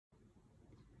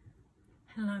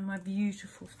Hello my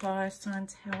beautiful fire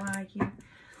signs, how are you?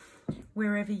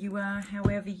 Wherever you are,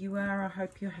 however you are, I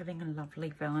hope you're having a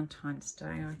lovely Valentine's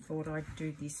Day. I thought I'd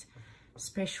do this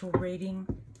special reading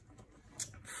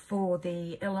for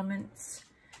the elements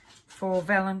for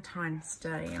Valentine's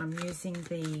Day. I'm using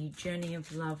the Journey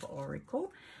of Love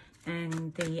Oracle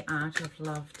and the Art of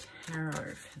Love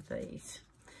Tarot for these.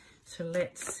 So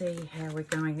let's see how we're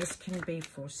going. This can be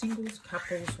for singles,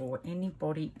 couples, or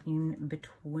anybody in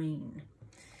between.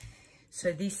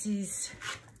 So this is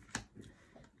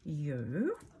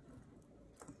you.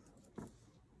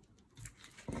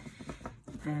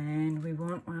 And we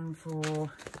want one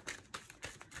for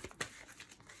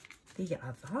the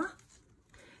other.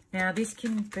 Now this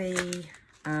can be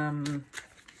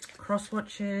cross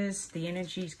watches. The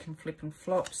energies can flip and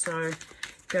flop, so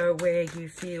go where you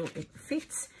feel it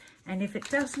fits. And if it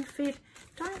doesn't fit,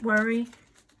 don't worry.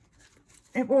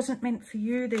 It wasn't meant for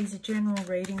you. These are general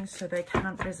readings, so they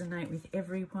can't resonate with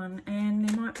everyone. And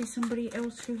there might be somebody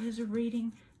else who has a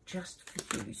reading just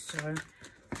for you. So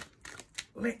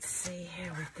let's see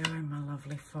how we go, my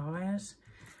lovely fires.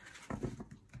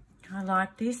 I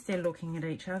like this. They're looking at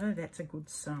each other. That's a good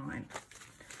sign.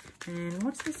 And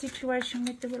what's the situation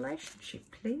with the relationship,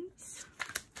 please?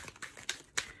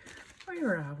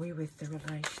 Where are we with the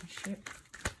relationship?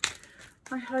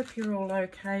 I hope you're all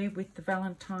okay with the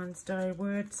Valentine's Day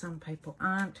word. Some people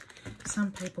aren't.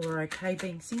 Some people are okay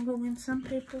being single, and some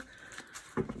people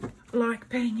like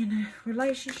being in a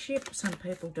relationship. Some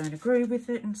people don't agree with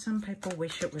it, and some people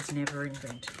wish it was never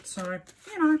invented. So,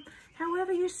 you know,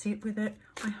 however you sit with it,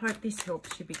 I hope this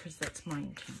helps you, because that's my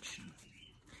intention.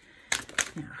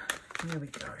 Now, here we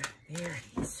go. There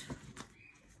it is.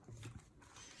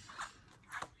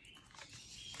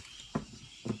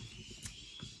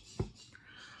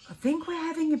 I think we're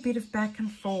having a bit of back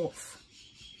and forth.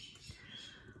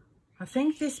 I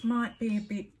think this might be a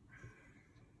bit,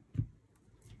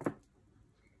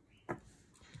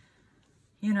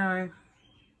 you know,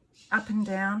 up and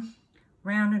down,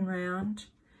 round and round.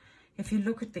 If you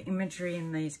look at the imagery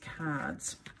in these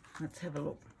cards, let's have a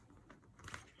look.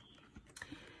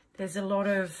 There's a lot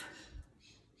of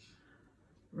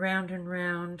round and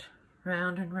round,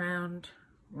 round and round,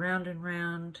 round and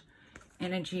round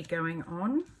energy going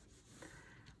on.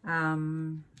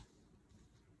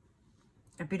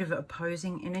 A bit of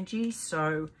opposing energy.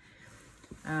 So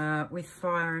with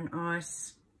fire and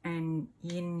ice and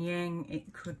yin yang,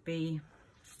 it could be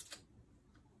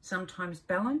sometimes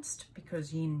balanced,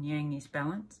 because yin yang is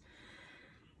balance.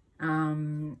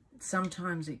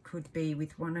 Sometimes it could be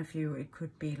with one of you, it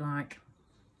could be like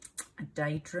a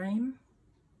daydream.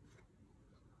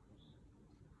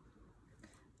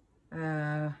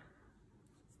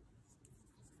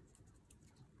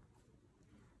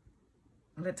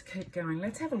 Let's keep going.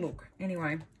 Let's have a look.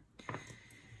 Anyway,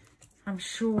 I'm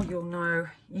sure you'll know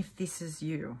if this is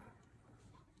you.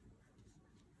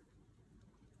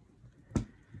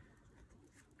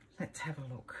 Let's have a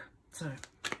look. So,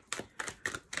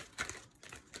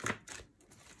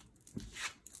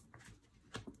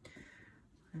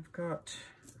 I've got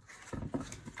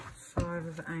 5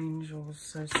 of Angels.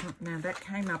 So now that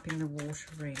came up in the water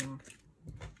reading.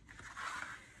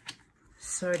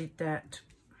 So did that.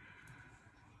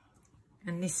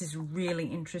 And this is really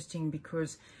interesting,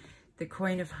 because the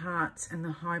Queen of Hearts and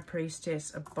the High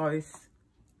Priestess are both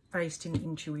based in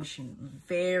intuition,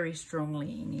 very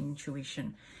strongly in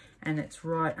intuition. And it's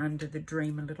right under the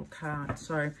Dreamer little card.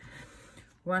 So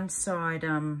one side,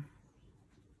 I'm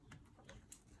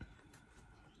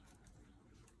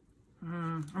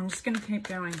just going to keep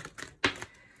going.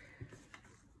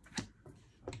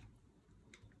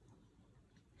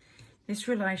 This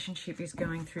relationship is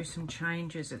going through some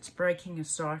changes. It's breaking a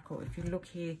cycle. If you look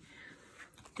here,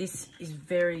 this is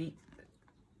very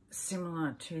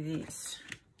similar to this.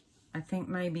 I think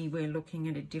maybe we're looking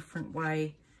at a different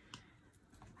way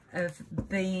of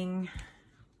being.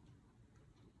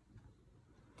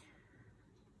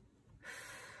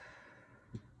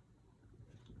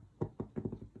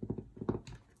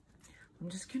 I'm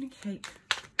just going to keep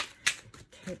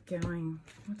going.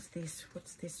 What's this?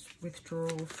 What's this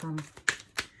withdrawal from?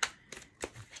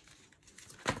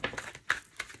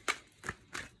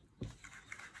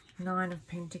 Nine of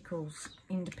Pentacles,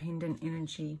 independent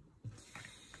energy.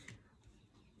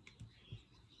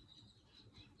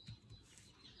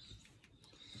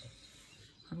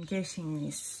 I'm getting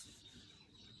this.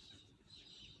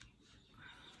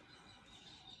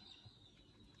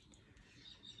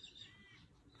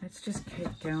 Let's just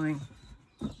keep going.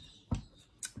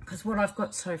 Because what I've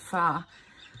got so far,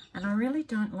 and I really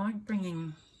don't like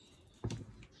bringing,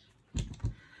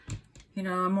 You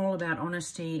know, I'm all about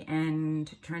honesty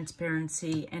and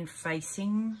transparency and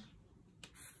facing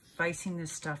the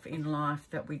stuff in life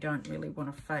that we don't really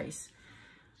want to face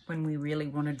when we really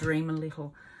want to dream a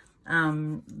little.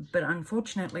 But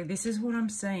unfortunately, this is what I'm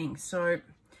seeing. So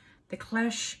the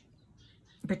clash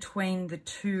between the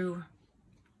two,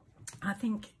 I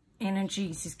think,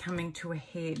 energies is coming to a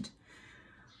head.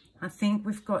 I think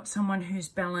we've got someone who's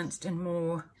balanced and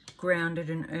more grounded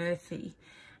and earthy,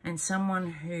 and someone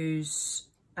who's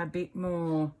a bit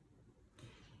more,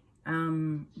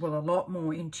 well, a lot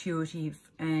more intuitive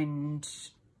and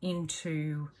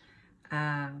into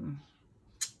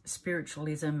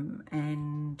spiritualism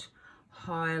and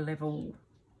higher level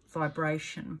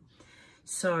vibration.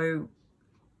 So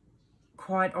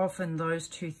quite often those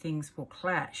two things will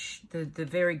clash. The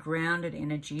very grounded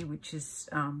energy, which is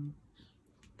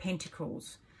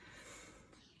Pentacles,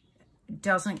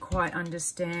 doesn't quite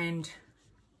understand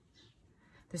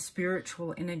the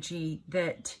spiritual energy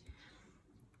that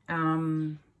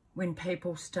when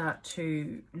people start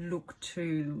to look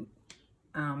to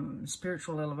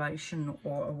spiritual elevation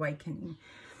or awakening.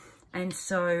 And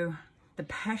so the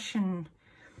passion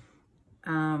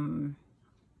and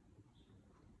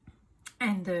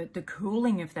the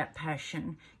cooling of that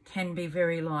passion can be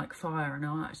very like fire and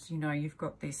ice. You know, you've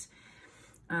got this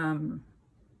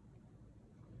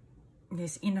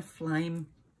this inner flame,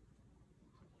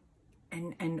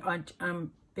 and I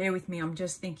bear with me, I'm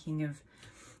just thinking of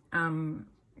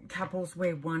couples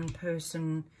where one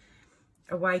person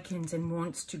awakens and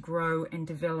wants to grow and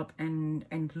develop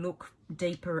and look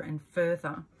deeper and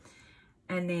further,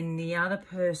 and then the other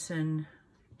person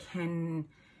can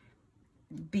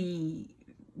be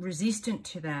resistant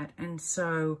to that, and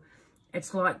so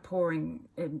it's like pouring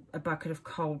a bucket of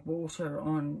cold water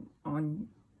on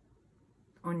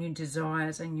your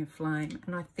desires and your flame.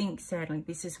 And I think sadly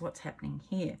this is what's happening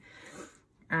here,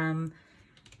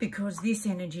 because this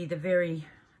energy, the very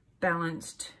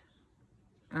balanced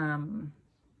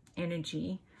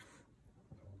energy,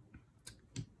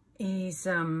 is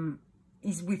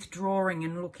withdrawing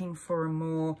and looking for a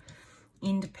more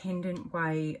independent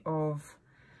way of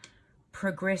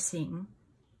progressing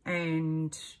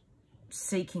and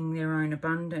seeking their own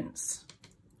abundance.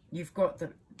 You've got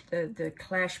the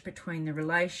clash between the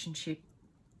relationship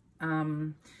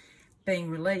being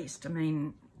released. I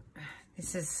mean,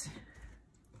 this is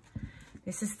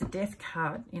the Death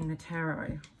card in the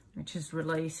tarot, which is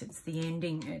release. It's the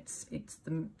ending. It's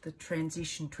the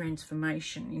transition,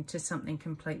 transformation into something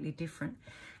completely different.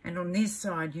 And on this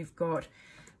side, you've got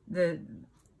the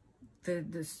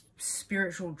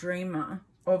spiritual dreamer,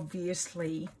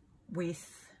 obviously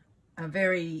with a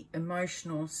very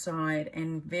emotional side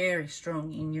and very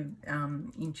strong in your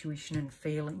intuition and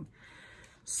feeling.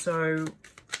 So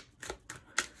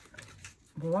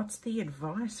what's the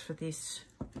advice for this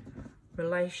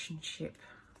relationship?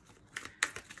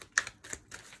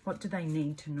 What do they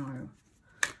need to know?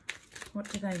 What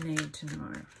do they need to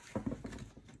know?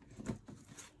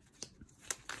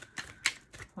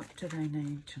 What do they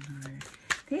need to know?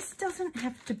 This doesn't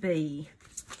have to be...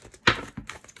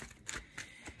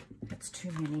 That's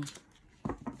too many.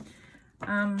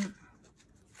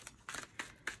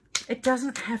 It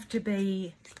doesn't have to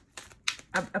be...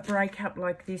 A breakup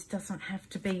like this doesn't have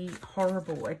to be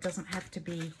horrible. It doesn't have to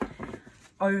be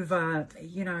over,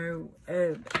 you know,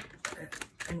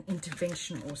 an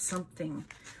intervention or something.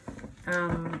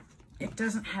 It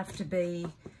doesn't have to be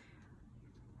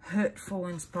hurtful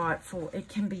and spiteful. It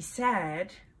can be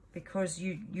sad because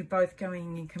you're both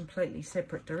going in completely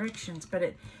separate directions, but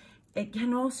it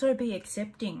can also be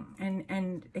accepting,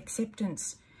 and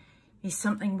acceptance is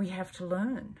something we have to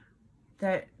learn,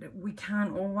 that we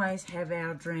can't always have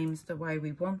our dreams the way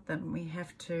we want them. We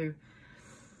have to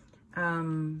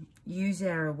use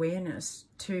our awareness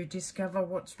to discover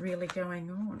what's really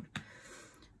going on.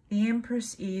 The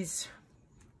Empress is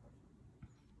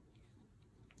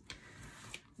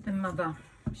the mother.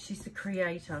 She's the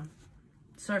creator.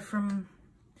 So from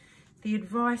the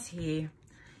advice here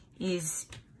is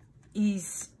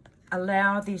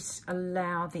allow this,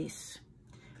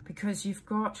 because you've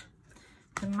got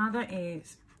the mother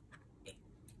is,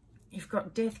 you've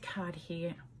got Death card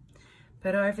here,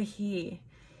 but over here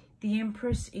the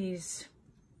Empress is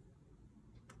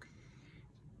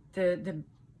the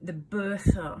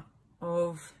birther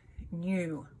of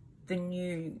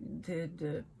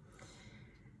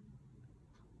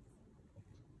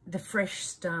the fresh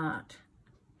start.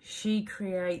 She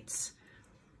creates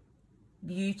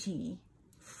beauty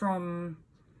from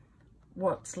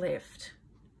what's left,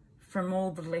 from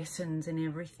all the lessons and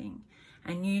everything,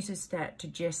 and uses that to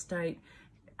gestate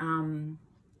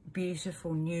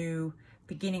beautiful new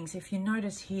beginnings. If you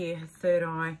notice here, her third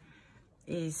eye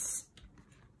is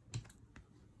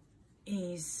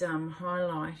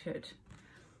highlighted,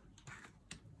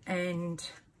 and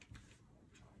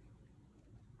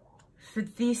for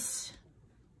this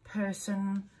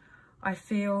person, I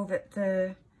feel that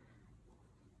the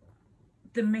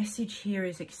message here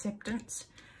is acceptance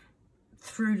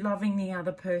through loving the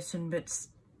other person,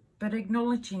 but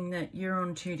acknowledging that you're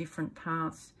on two different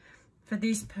paths. For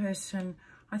this person,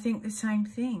 I think the same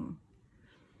thing.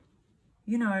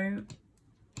 You know,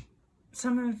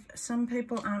 some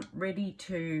people aren't ready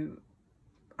to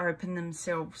open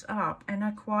themselves up and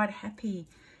are quite happy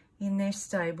in their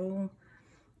stable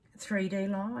 3D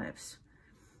lives.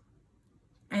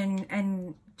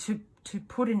 And to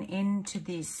put an end to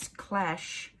this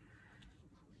clash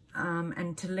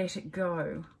and to let it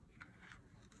go,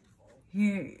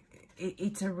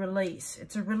 it's a release.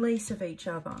 It's a release of each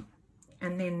other,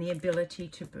 and then the ability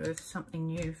to birth something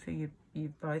new for you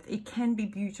both. It can be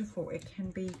beautiful. It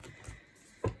can be.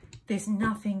 There's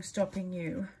nothing stopping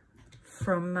you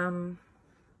from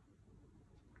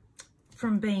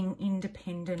being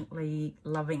independently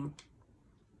loving,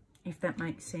 if that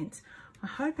makes sense. I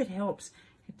hope it helps.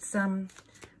 It's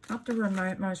not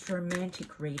the most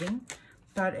romantic reading,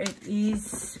 but it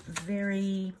is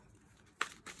very,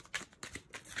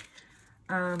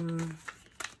 I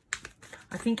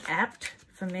think, apt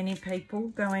for many people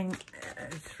going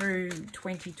through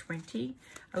 2020.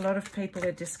 A lot of people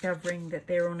are discovering that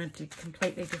they're on a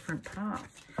completely different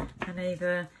path, and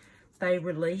either they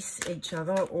release each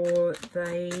other or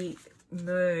they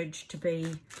merge to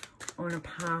be on a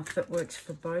path that works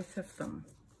for both of them.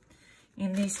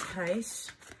 In this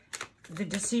case, the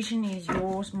decision is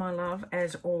yours, my love,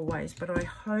 as always, but I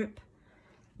hope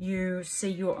you see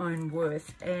your own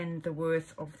worth and the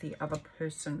worth of the other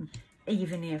person,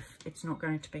 even if it's not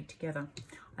going to be together.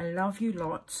 I love you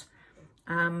lots.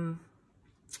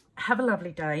 Have a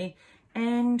lovely day,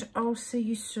 and I'll see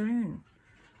you soon.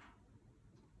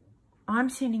 I'm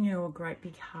sending you a great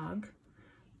big hug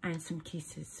and some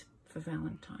kisses for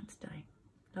Valentine's Day.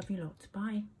 Love you lots.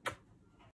 Bye.